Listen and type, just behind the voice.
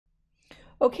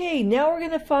Okay, now we're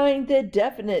going to find the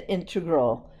definite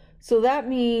integral. So that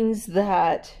means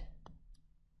that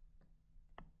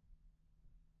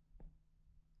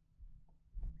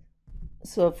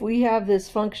so if we have this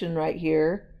function right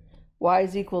here, y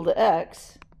is equal to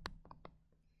x,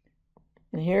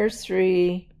 and here's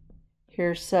 3,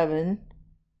 here's 7,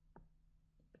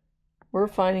 we're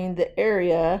finding the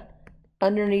area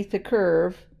underneath the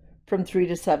curve from 3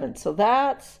 to 7. So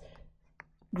that's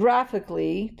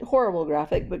graphically, horrible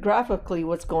graphic, but graphically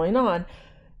what's going on.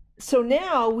 So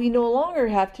now we no longer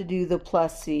have to do the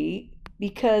plus c,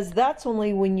 because that's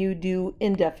only when you do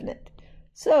indefinite.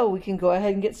 So we can go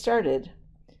ahead and get started.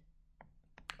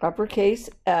 Uppercase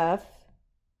F,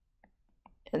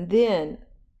 and then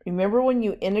remember when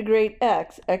you integrate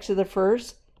x to the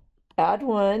first, add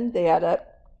 1, they add up.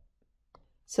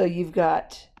 So you've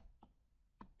got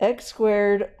x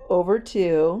squared over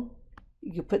 2,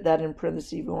 you can put that in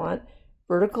parentheses if you want,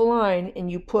 vertical line,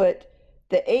 and you put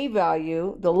the a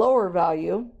value, the lower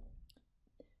value,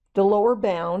 the lower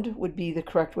bound would be the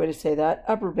correct way to say that,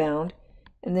 upper bound,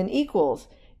 and then equals.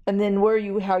 And then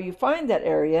how you find that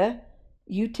area,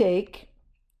 you take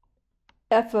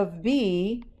f of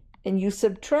b and you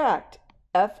subtract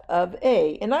f of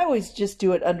a. And I always just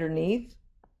do it underneath.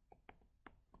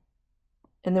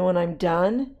 And then when I'm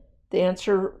done, the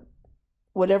answer,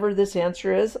 whatever this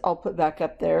answer is, I'll put back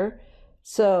up there.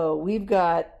 So we've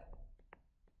got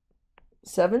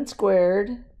 7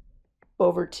 squared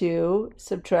over 2,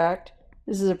 subtract,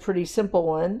 this is a pretty simple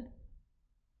one.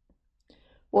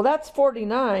 Well, that's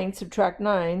 49, subtract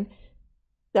 9,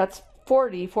 that's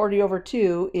 40, 40 over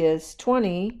 2 is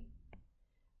 20.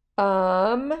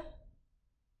 And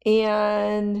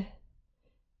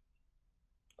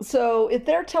so if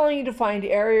they're telling you to find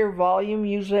area or volume,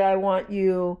 usually I want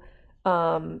you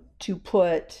to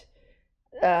put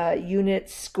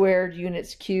units squared,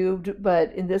 units cubed,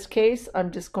 but in this case,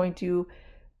 I'm just going to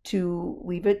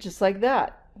leave it just like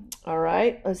that. All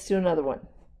right, let's do another one.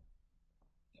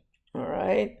 All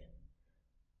right,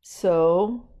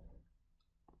 so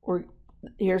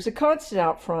here's a constant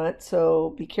out front,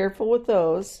 so be careful with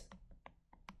those.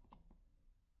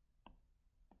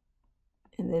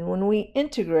 And then when we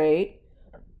integrate,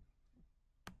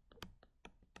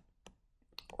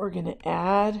 we're going to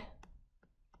add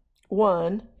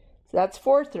 1. So that's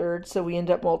 4/3, so we end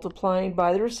up multiplying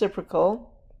by the reciprocal.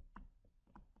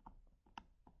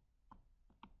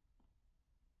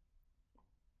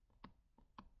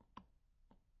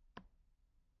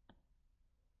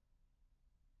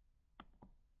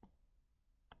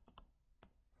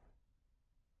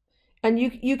 And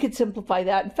you could simplify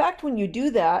that. In fact, when you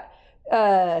do that,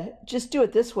 just do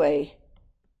it this way.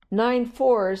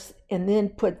 9/4, and then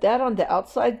put that on the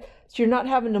outside, so you're not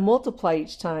having to multiply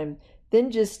each time. Then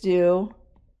just do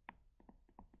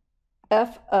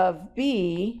f of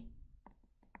b,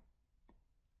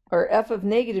 or f of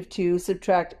 -2,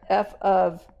 subtract f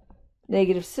of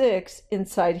 -6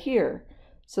 inside here.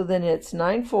 So then it's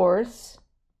 9/4.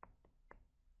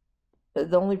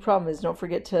 The only problem is don't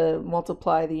forget to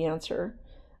multiply the answer.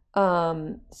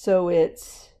 So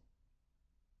it's,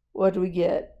 what do we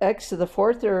get? X to the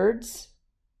 4/3.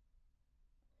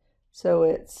 So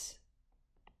it's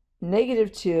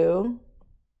 -2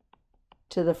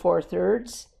 to the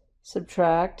 4/3,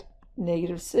 subtract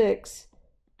 -6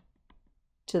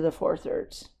 to the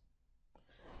 4/3.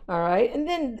 All right, and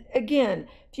then again,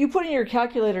 if you put in your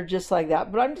calculator just like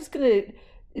that, but I'm just going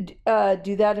to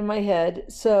do that in my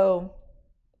head. So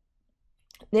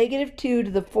 -2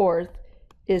 to the 4th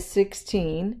is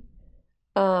 16.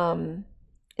 And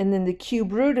then the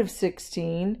cube root of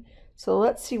 16. So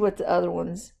let's see what the other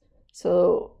ones.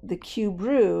 So the cube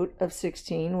root of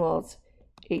 16, well, it's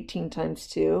 18 times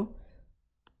 2.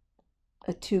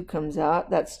 A 2 comes out.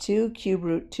 That's 2 cube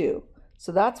root 2.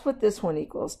 So that's what this one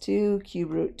equals, 2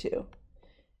 cube root 2.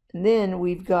 And then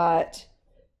we've got,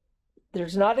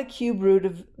 there's not a cube root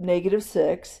of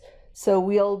 -6. So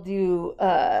we'll do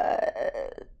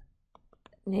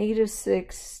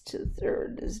 -6 to the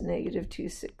 3rd is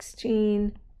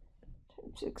 -216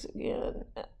 times 6 again.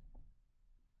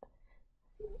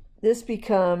 This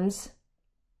becomes,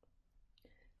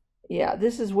 yeah,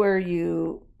 this is where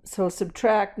you, so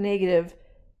subtract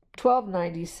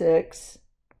 -1296,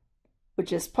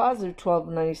 which is positive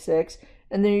 1296,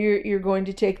 and then you're going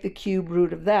to take the cube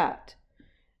root of that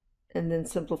and then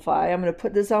simplify. I'm going to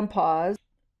put this on pause.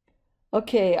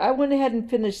 Okay, I went ahead and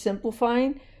finished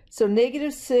simplifying. So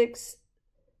 -6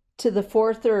 to the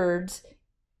 4/3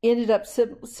 ended up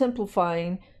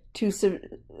simplifying to,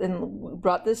 and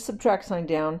brought this subtract sign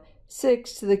down,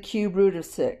 6 to the cube root of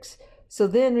 6. So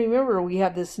then remember, we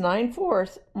have this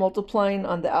 9/4 multiplying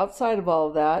on the outside of all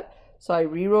of that. So I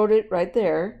rewrote it right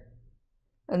there.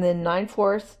 And then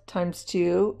 9/4 times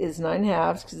 2 is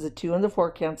 9/2 because the 2 and the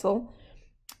 4 cancel.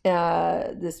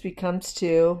 This becomes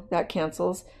 2. That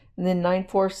cancels. And then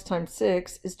 9/4 times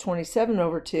 6 is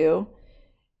 27/2.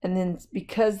 And then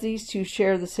because these two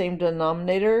share the same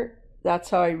denominator, that's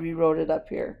how I rewrote it up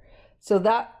here. So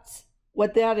that's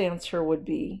what that answer would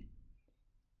be.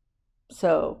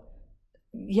 So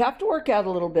you have to work out a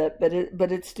little bit, but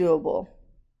it's doable.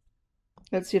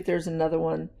 Let's see if there's another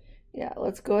one. Yeah,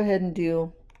 let's go ahead and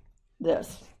do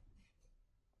this.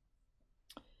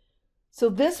 So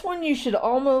this one you should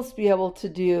almost be able to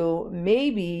do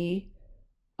maybe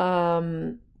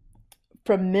from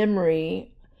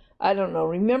memory. I don't know.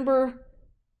 Remember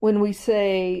when we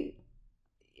say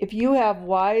if you have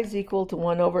y is equal to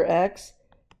 1 over x,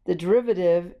 the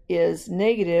derivative is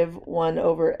negative 1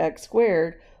 over x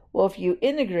squared. Well, if you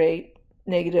integrate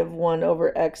negative 1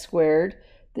 over x squared,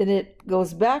 then it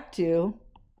goes back to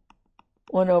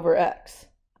 1 over x.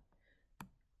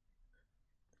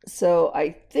 So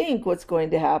I think what's going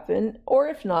to happen, or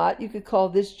if not, you could call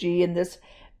this g and this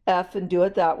f and do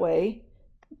it that way.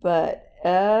 But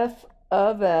f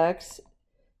of x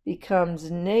becomes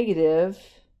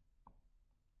negative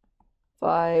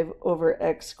 5 over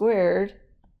x squared.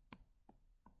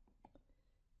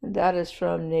 And that is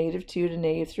from -2 to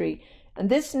 -3.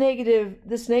 And this negative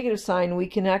sign we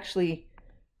can actually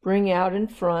bring out in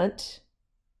front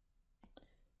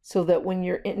so that when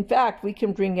you're, in fact, we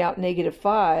can bring out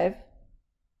 -5.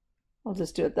 I'll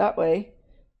just do it that way.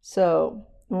 So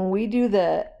when we do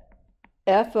the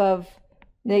f of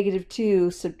 -2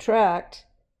 subtract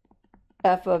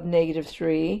f of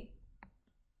 -3,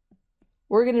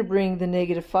 we're going to bring the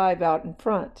 -5 out in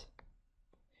front.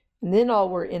 And then all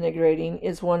we're integrating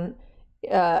is all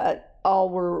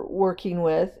we're working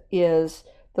with is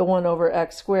the 1 over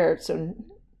x squared. So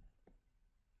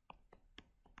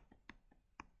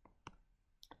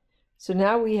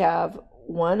now we have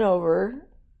 1 over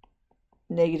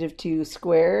 -2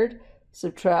 squared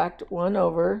subtract 1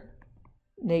 over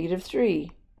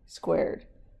 -3 squared.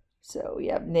 So we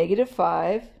have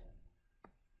 -5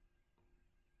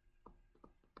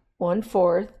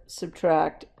 1/4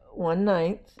 subtract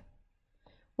 1/9.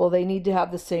 Well, they need to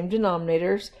have the same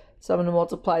denominators, so I'm going to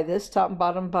multiply this top and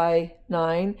bottom by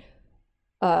 9.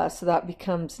 So that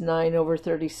becomes 9 over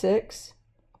 36.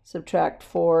 Subtract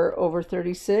 4 over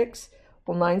 36.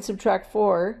 Well, 9 subtract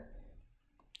 4,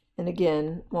 and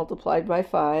again, multiplied by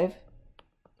 5,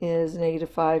 is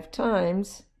 -5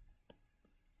 times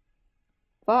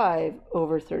 5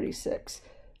 over 36.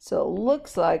 So it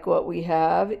looks like what we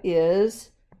have is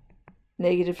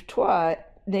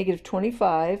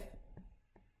 -25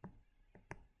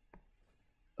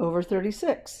 over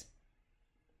 36.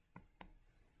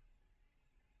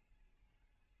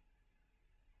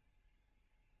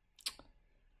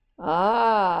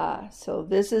 So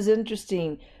this is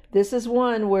interesting. This is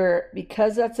one where,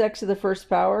 because that's x to the first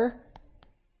power,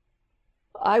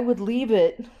 I would leave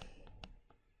it,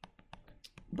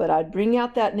 but I'd bring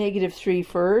out that -3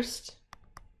 first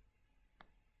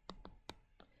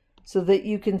so that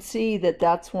you can see that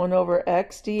that's 1 over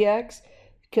x dx.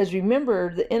 Because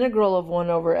remember, the integral of 1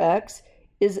 over x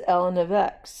is ln of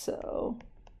x. So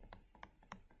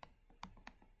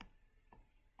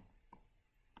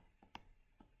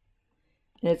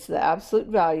and it's the absolute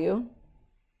value.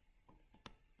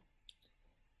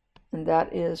 And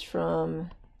that is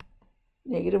from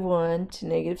 -1 to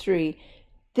 -3.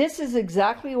 This is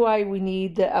exactly why we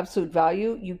need the absolute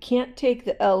value. You can't take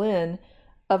the ln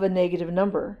of a negative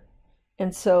number.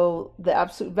 And so the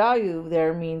absolute value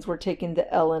there means we're taking the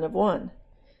ln of 1.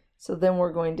 So then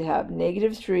we're going to have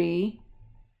 -3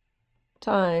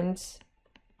 times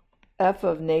f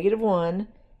of -1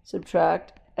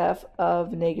 subtract f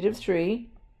of -3.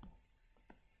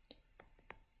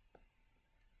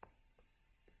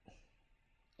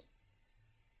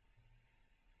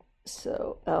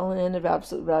 So ln of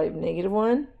absolute value of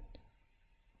 -1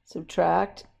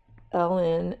 subtract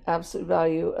ln absolute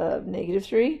value of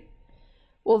 -3.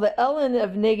 Well, the ln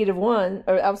of -1,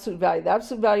 or absolute value, the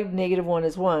absolute value of -1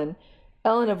 is 1.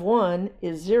 ln of 1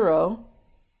 is 0.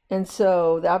 And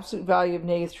so the absolute value of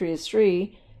 -3 is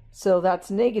 3. So that's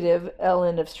negative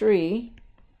ln of 3.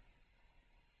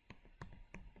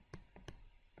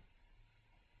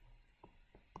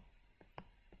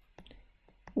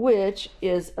 Which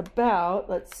is about,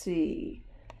 let's see,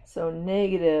 so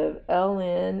negative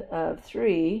ln of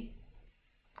 3,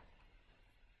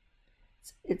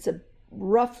 it's a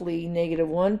roughly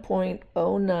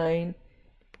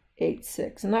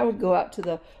 -1.0986. And I would go out to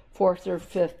the fourth or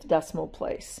fifth decimal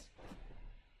place.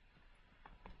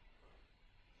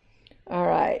 All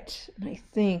right, and I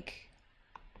think,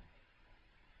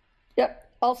 yep,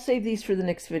 I'll save these for the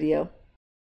next video.